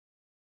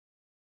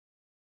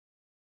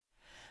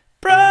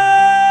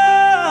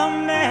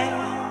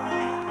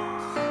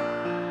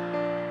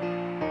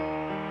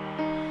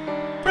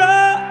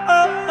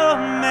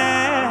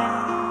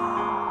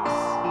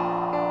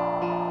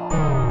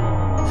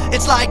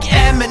like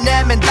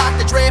Eminem and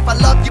Dr. Dre. If I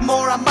love you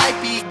more, I might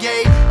be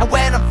gay. And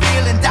when I'm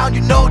feeling down,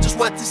 you know just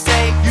what to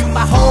say. You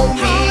my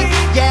homie,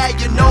 yeah,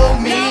 you know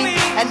me.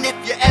 And if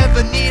you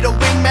ever need a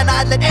wingman,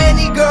 I'd let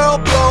any girl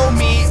blow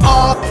me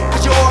off.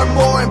 Cause you're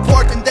more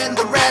important than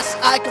the rest.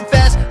 I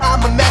confess,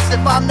 I'm a mess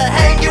if I'm not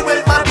hanging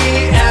with my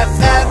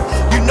BFF.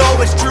 You know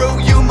it's true,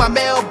 you my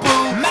male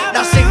boo.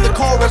 Now sing the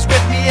chorus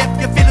with me if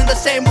you're feeling the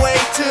same way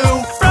too.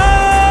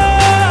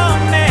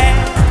 Bromance,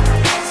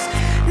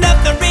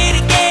 nothing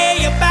really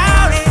gay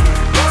about it.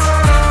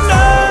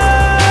 No,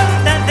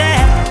 that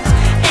there's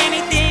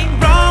anything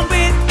wrong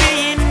with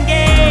being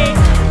gay.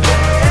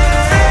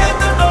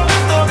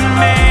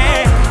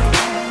 Bromance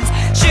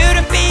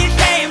shouldn't be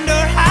ashamed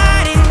or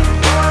hide it.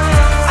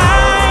 I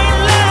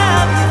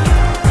love you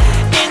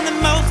in the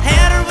most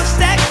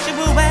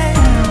heterosexual way.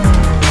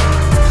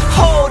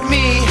 Hold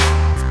me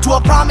to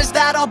a promise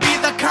that I'll be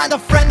the kind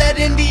of friend that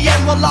in the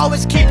end will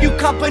always keep you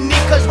company.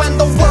 Cause when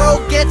the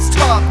world gets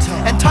tough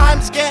and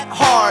times get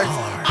hard,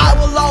 I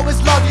will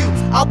always love you,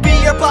 I'll be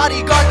your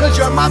bodyguard. Cause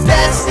you're my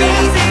bestie,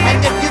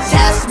 and if you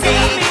test me,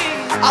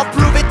 I'll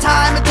prove it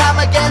time and time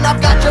again.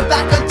 I've got your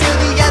back until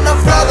the end. A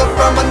brother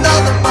from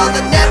another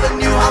mother, never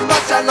knew how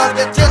much I loved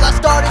you till I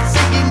started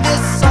singing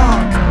this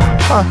song.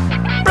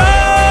 Bromance,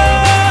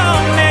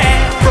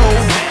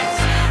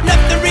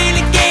 nothing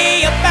really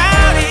gay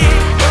about it.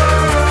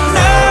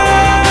 No,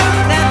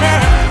 that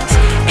there's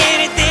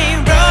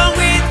anything wrong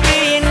with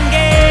being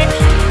gay.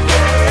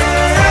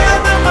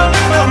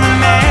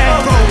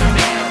 Bromance,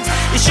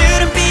 you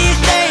shouldn't be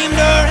ashamed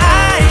or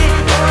hide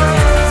it.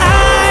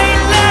 I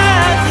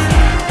love you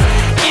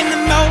in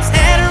the most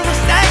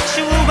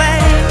heterosexual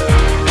way.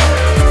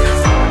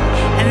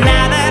 And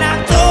now that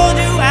I've told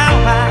you how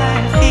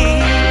I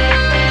feel,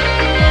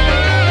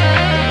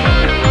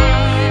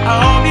 I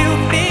hope you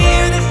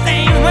feel the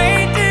same way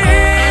too.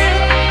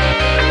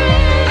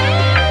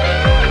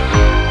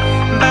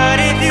 But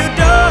if you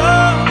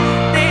don't,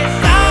 this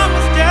song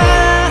was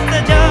just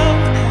a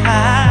joke.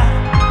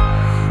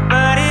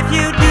 But if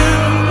you do,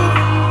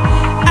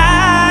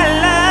 I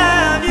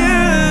love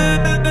you.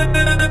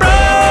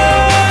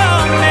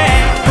 Bromance,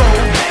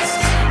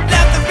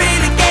 nothing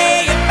really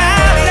gay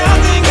about it.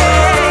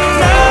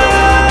 No,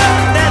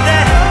 that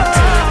there's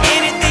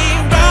anything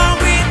wrong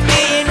with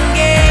being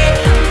gay.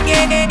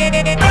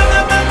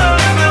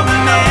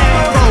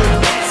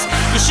 Bromance,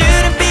 you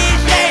shouldn't be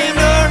ashamed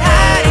or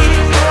hide it.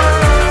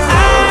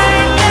 I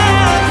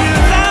love you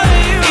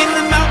in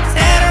the most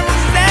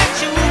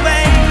heterosexual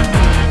way.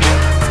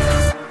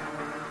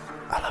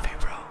 I love you,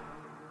 bro.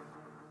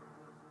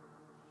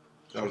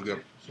 That was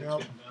good.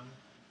 Yep.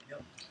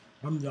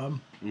 I'm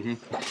done.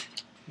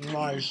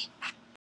 Nice.